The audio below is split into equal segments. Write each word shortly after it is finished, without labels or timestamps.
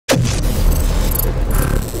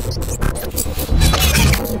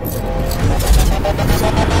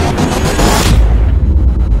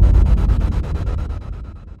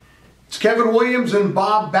Kevin Williams and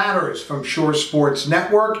Bob Batters from Shore Sports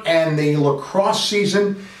Network, and the lacrosse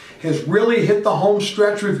season has really hit the home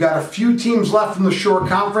stretch. We've got a few teams left in the Shore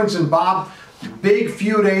Conference, and Bob, big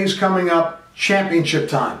few days coming up, championship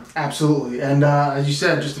time. Absolutely, and as you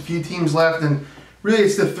said, just a few teams left, and really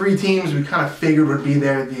it's the three teams we kind of figured would be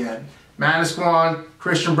there at the end. Manasquan,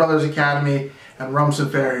 Christian Brothers Academy, and Rumson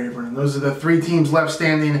Fairhaven. Those are the three teams left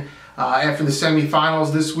standing after the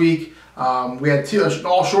semifinals this week. We had two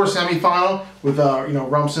all-shore semifinal with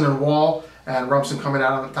Rumson and Wall, and Rumson coming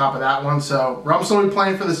out on the top of that one. So Rumson will be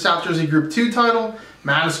playing for the South Jersey Group 2 title,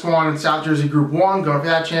 Manasquan and South Jersey Group 1 going for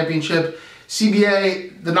that championship.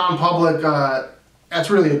 CBA, the non-public,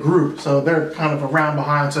 that's really a group, so they're kind of a round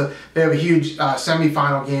behind. So they have a huge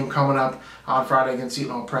semifinal game coming up on Friday against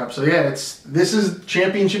Seton Hall Prep. So yeah, this is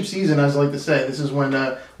championship season, as I like to say. This is when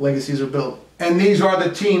legacies are built. And these are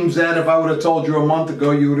the teams that, if I would have told you a month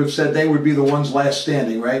ago, you would have said they would be the ones last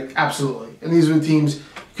standing, right? Absolutely. And these are the teams, you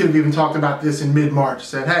could have even talked about this in mid-March.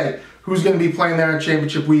 Said, hey, who's going to be playing there on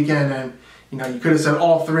championship weekend? And you could have said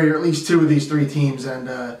all three, or at least two of these three teams,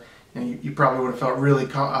 and you probably would have felt really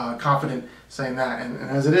confident saying that. And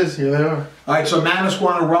as it is, here they are. All right, so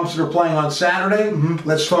Manasquan and Rumson are playing on Saturday.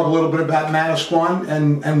 Let's talk a little bit about Manasquan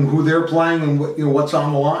and who they're playing and what's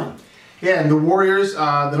on the line. Yeah, and the Warriors, the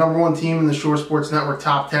 #1 team in the Shore Sports Network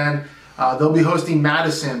Top 10, they'll be hosting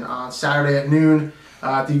Madison on Saturday at noon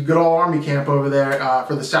at the good old Army camp over there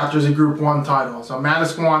for the South Jersey Group 1 title. So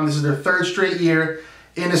Manasquan, this is their third straight year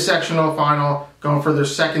in a sectional final, going for their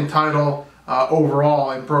second title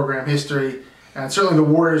overall in program history. And certainly the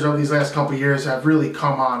Warriors over these last couple of years have really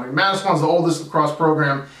come on. I mean, Manasquan's the oldest lacrosse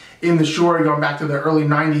program in the Shore, going back to the early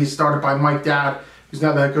 90s, started by Mike Dowd, who's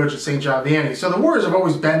now the head coach at St. John Vianney. So the Warriors have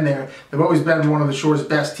always been there. They've always been one of the Shore's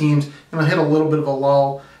best teams. Hit a little bit of a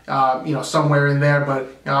lull, somewhere in there, but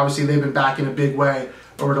obviously they've been back in a big way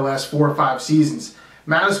over the last 4 or 5 seasons.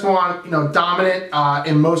 Manasquan, dominant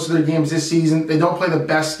in most of their games this season. They don't play the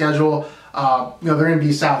best schedule. They're in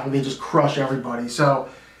B South where they just crush everybody. So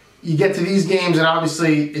you get to these games, and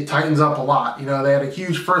obviously it tightens up a lot. They had a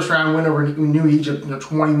huge first-round win over New Egypt,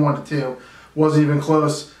 21-2. Wasn't even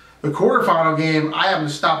close. The quarterfinal game, I happened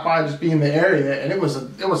to stop by, just be in the area, and it was a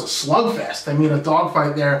slugfest. I mean, a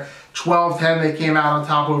dogfight there. 12-10, they came out on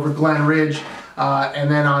top over Glen Ridge,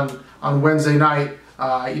 and then on Wednesday night,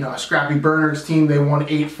 a scrappy Bernards team, they won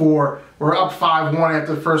 8-4. We're up 5-1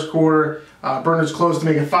 after the first quarter. Bernards close to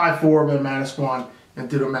make it 5-4, but Manasquan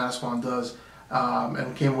did what Manasquan does,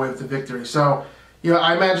 and came away with the victory. So,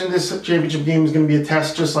 I imagine this championship game is going to be a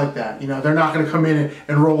test just like that. They're not going to come in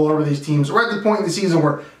and roll over these teams. We're at the point in the season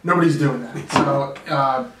where nobody's doing that.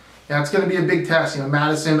 So, it's going to be a big test.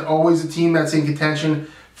 Madison, always a team that's in contention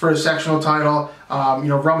for a sectional title.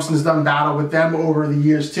 Rumson's done battle with them over the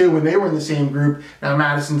years too when they were in the same group. Now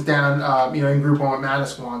Madison's down, in Group 1 with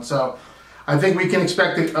Manasquan. So I think we can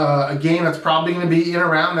expect a game that's probably going to be in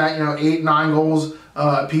around that, 8-9 goals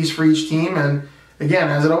a piece for each team. And again,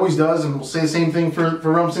 as it always does, and we'll say the same thing for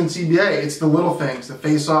Rumson CBA, it's the little things, the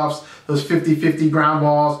face-offs, those 50-50 ground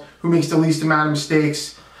balls, who makes the least amount of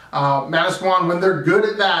mistakes. Manasquan, when they're good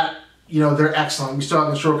at that, they're excellent. We saw it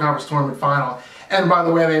in the Shore Conference Tournament Final. And by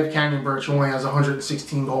the way, they have Canyon Birch, who only has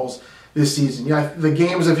 116 goals this season. The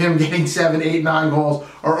games of him getting 7, 8, 9 goals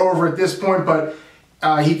are over at this point, but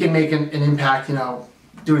he can make an impact,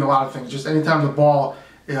 doing a lot of things. Just anytime the ball,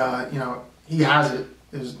 he has it,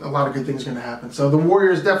 there's a lot of good things going to happen. So the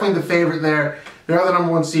Warriors definitely the favorite there. They're the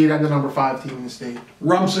 #1 seed and the #5 team in the state.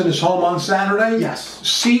 Rumson is home on Saturday? Yes.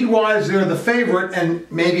 Seed-wise, they're the favorite, and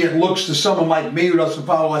maybe it looks to someone like me who doesn't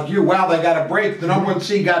follow like you, wow, they got a break. The #1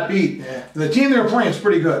 seed got beat. Yeah. The team they're playing is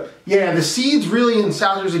pretty good. Yeah, the seeds really in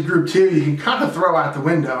South Jersey Group 2, you can kind of throw out the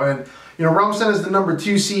window. And, Rumson is the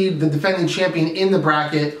 #2 seed, the defending champion in the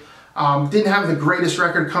bracket. Didn't have the greatest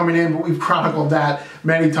record coming in, but we've chronicled that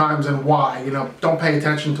many times and why. Don't pay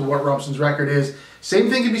attention to what Rumson's record is.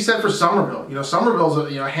 Same thing can be said for Somerville. Somerville's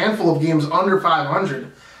a handful of games under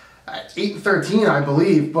 500, 8-13, I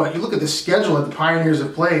believe. But you look at the schedule that the Pioneers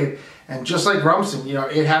have played, and just like Rumson,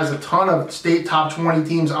 it has a ton of state top 20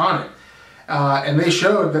 teams on it. And they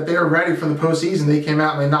showed that they were ready for the postseason. They came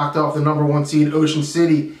out and they knocked off the #1 seed, Ocean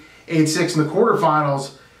City, 8-6 in the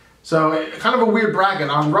quarterfinals. So kind of a weird bracket.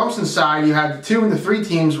 On Rumson's side, you had the 2 and the 3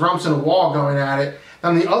 teams, Rumson and Wall, going at it.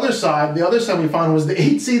 On the other side, the other semifinal was the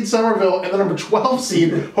 8 seed Somerville and the #12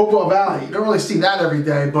 seed Hopewell Valley. You don't really see that every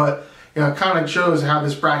day, but it kind of shows how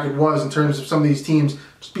this bracket was in terms of some of these teams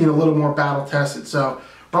just being a little more battle tested. So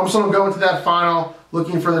Rumson will go into that final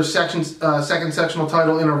looking for their second sectional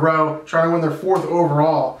title in a row, trying to win their 4th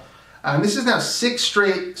overall. And this is now 6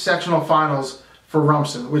 straight sectional finals for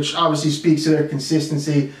Rumson, which obviously speaks to their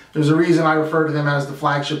consistency. There's a reason I refer to them as the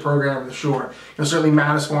flagship program of the Shore. Certainly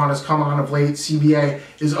Manasquan has come on of late. CBA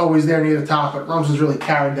is always there near the top, but Rumson's really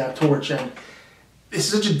carried that torch. And it's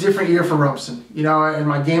such a different year for Rumson. In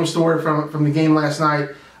my game story from the game last night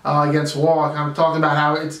against Wall, I'm talking about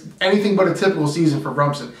how it's anything but a typical season for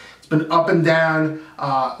Rumson. It's been up and down,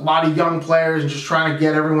 a lot of young players and just trying to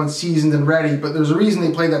get everyone seasoned and ready. But there's a reason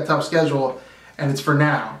they played that tough schedule, and it's for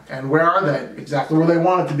now. And where are they? Exactly where they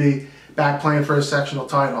wanted to be, back playing for a sectional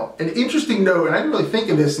title. An interesting note, and I didn't really think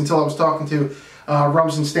of this until I was talking to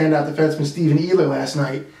Rumson standout defenseman Stephen Ehler last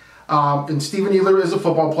night. And Stephen Ehler is a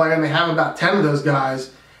football player, and they have about 10 of those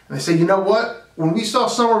guys. And they say, you know what? When we saw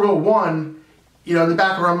Somerville won, in the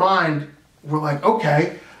back of our mind, we're like,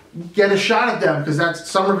 okay, get a shot at them, because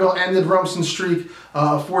Somerville ended Rumson's streak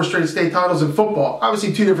of 4 straight state titles in football.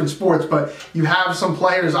 Obviously 2 different sports, but you have some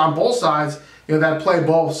players on both sides that play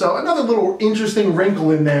both. So another little interesting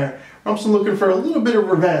wrinkle in there. Rumson looking for a little bit of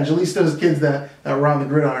revenge, at least those kids that were on the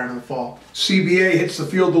gridiron in the fall. CBA hits the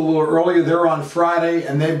field a little earlier. They're on Friday,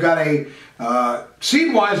 and they've got a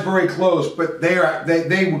seed-wise very close, but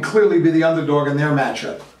they would clearly be the underdog in their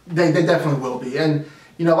matchup. They definitely will be. And,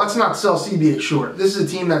 let's not sell CBA short. This is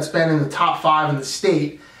a team that's been in the top 5 in the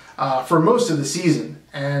state for most of the season.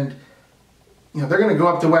 And, they're going to go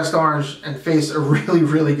up to West Orange and face a really,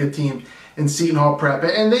 really good team in Seton Hall Prep.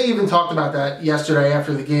 And they even talked about that yesterday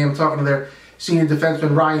after the game, talking to their senior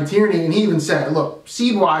defenseman Ryan Tierney, and he even said, look,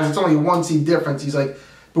 seed-wise, it's only a 1 seed difference. He's like,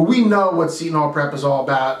 but we know what Seton Hall Prep is all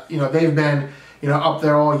about. They've been, up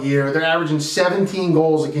there all year. They're averaging 17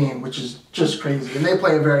 goals a game, which is just crazy, and they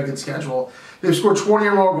play a very good schedule. They've scored 20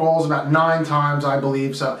 or more goals about 9 times, I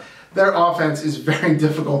believe, so their offense is very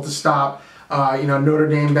difficult to stop. Notre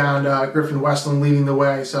Dame bound Griffin Westland leading the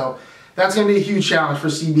way, so that's going to be a huge challenge for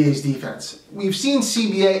CBA's defense. We've seen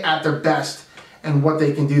CBA at their best and what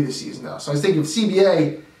they can do this season, though. So I think if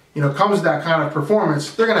CBA, comes to that kind of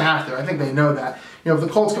performance, they're going to have to. I think they know that. If the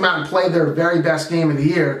Colts come out and play their very best game of the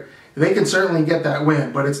year, they can certainly get that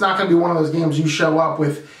win. But it's not going to be one of those games you show up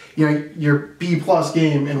with, your B-plus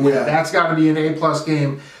game and win. Yeah. That's got to be an A-plus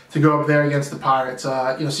game to go up there against the Pirates.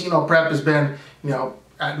 Seton Hall Prep has been,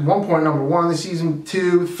 at one point number 1 in the season,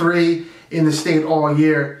 2, 3 in the state all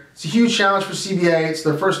year. It's a huge challenge for CBA. It's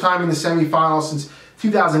their first time in the semifinals since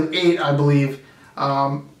 2008, I believe.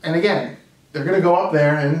 And again, they're going to go up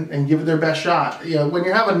there and give it their best shot. When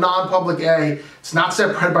you have a non-public A, it's not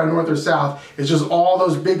separated by north or south. It's just all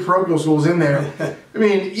those big parochial schools in there. I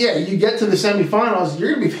mean, yeah, you get to the semifinals,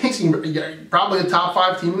 you're going to be facing probably a top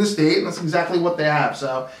 5 team in the state, and that's exactly what they have.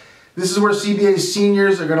 So this is where CBA's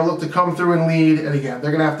seniors are going to look to come through and lead. And again,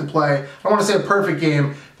 they're going to have to play, I don't want to say a perfect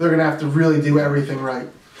game, they're going to have to really do everything right.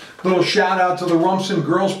 Little shout out to the Rumson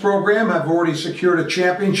girls program. Have already secured a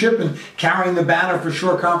championship and carrying the banner for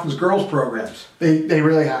Shore Conference girls programs. They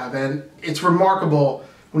really have, and it's remarkable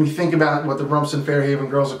when you think about what the Rumson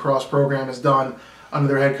Fairhaven girls lacrosse program has done under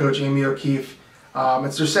their head coach Amy O'Keefe.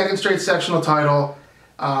 It's their 2nd straight sectional title.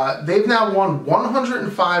 They've now won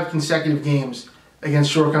 105 consecutive games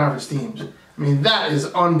against Shore Conference teams. I mean, that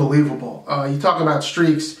is unbelievable. You talk about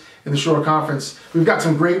streaks in the Shore Conference. We've got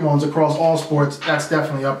some great ones across all sports. That's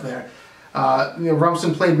definitely up there.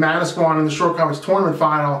 Rumson played Manasquan in the Shore Conference tournament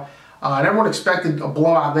final, and everyone expected a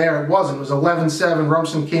blowout there. It wasn't. It was 11-7.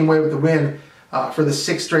 Rumson came away with the win for the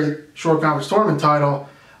 6th straight Shore Conference tournament title.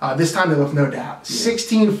 This time they left no doubt.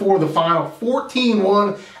 16-4 the final,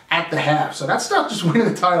 14-1 at the half. So that's not just winning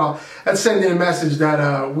the title. That's sending a message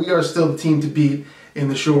that we are still the team to beat in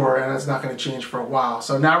the Shore, and that's not going to change for a while.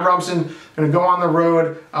 So now Rumson going to go on the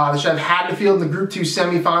road. They should have Haddonfield in the Group 2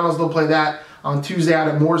 semifinals. They'll play that on Tuesday out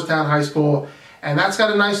at Moorestown High School. And that's got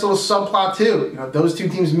a nice little subplot too. Those 2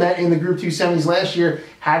 teams met in the Group 2 semis last year.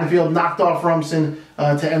 Haddonfield knocked off Rumson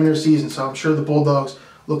to end their season. So I'm sure the Bulldogs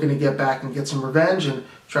looking to get back and get some revenge and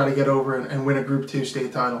try to get over and win a Group 2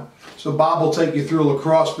 state title. So Bob will take you through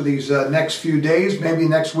lacrosse for these next few days, maybe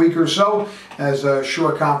next week or so, as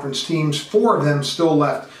Shore Conference teams, 4 of them still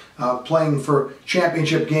left, playing for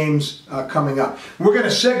championship games coming up. We're going to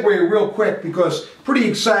segue real quick because pretty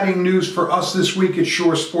exciting news for us this week at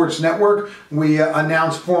Shore Sports Network. We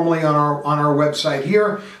announced formally on our website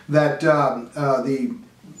here that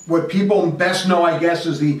what people best know, I guess,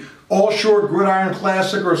 is the All-Shore Gridiron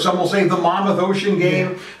Classic, or some will say the Monmouth Ocean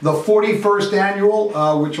Game, the 41st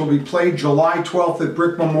annual, which will be played July 12th at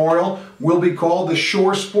Brick Memorial, will be called the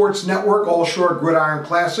Shore Sports Network All-Shore Gridiron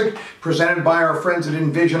Classic, presented by our friends at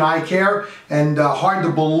Envision Eye Care. And hard to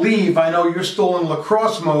believe, I know you're still in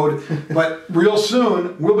lacrosse mode, but real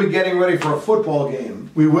soon we'll be getting ready for a football game.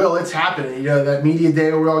 We will. It's happening. That media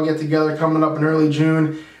day where we all get together coming up in early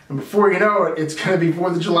June. And before you know it, it's going to be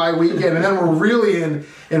 4th of July weekend, and then we're really in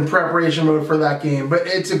preparation mode for that game. But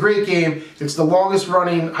it's a great game. It's the longest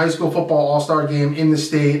running high school football all-star game in the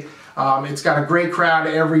state. It's got a great crowd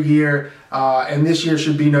every year, and this year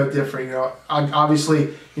should be no different. You know,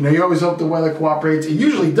 obviously, you know, you always hope the weather cooperates. It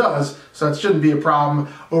usually does, so it shouldn't be a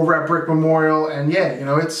problem over at Brick Memorial. And yeah, you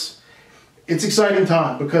know, it's exciting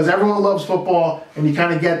time because everyone loves football, and you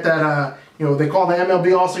kind of get that. You know, they call the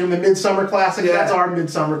MLB All-Star Game the Midsummer Classic. Yeah. That's our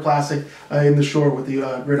Midsummer Classic in the Shore with the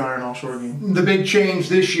Gridiron All-Shore Game. The big change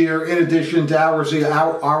this year, in addition to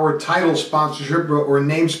our title sponsorship or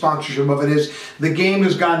name sponsorship of it, is the game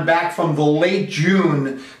has gone back from the late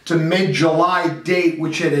June to mid-July date,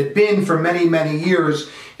 which it had been for many, many years.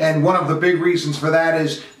 And one of the big reasons for that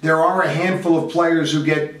is there are a handful of players who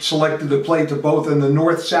get selected to play to both in the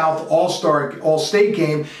North-South All-State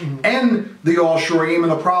game and the All-Shore game.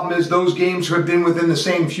 And the problem is those games have been within the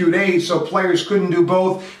same few days, so players couldn't do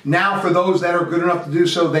both. Now for those that are good enough to do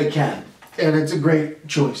so, they can. And it's a great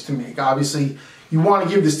choice to make. Obviously, you want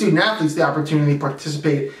to give the student athletes the opportunity to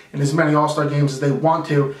participate in as many all-star games as they want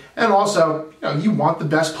to. And also, you know, you want the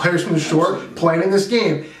best players from the Shore playing in this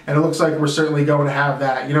game. And it looks like we're certainly going to have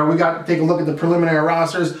that. You know, we got to take a look at the preliminary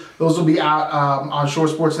rosters. Those will be out on Shore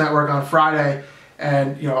Sports Network on Friday.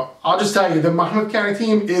 And, you know, I'll just tell you, the Monmouth County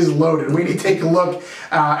team is loaded. We need to take a look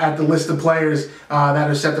at the list of players that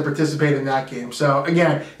are set to participate in that game. So,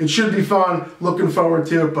 again, it should be fun. Looking forward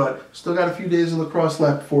to it, but still got a few days of lacrosse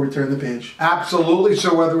left before we turn the page. Absolutely.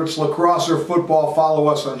 So whether it's lacrosse or football, follow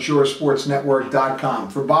us on shoresportsnetwork.com.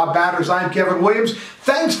 For Bob Batters, I'm Kevin Williams.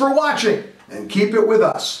 Thanks for watching, and keep it with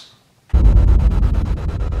us.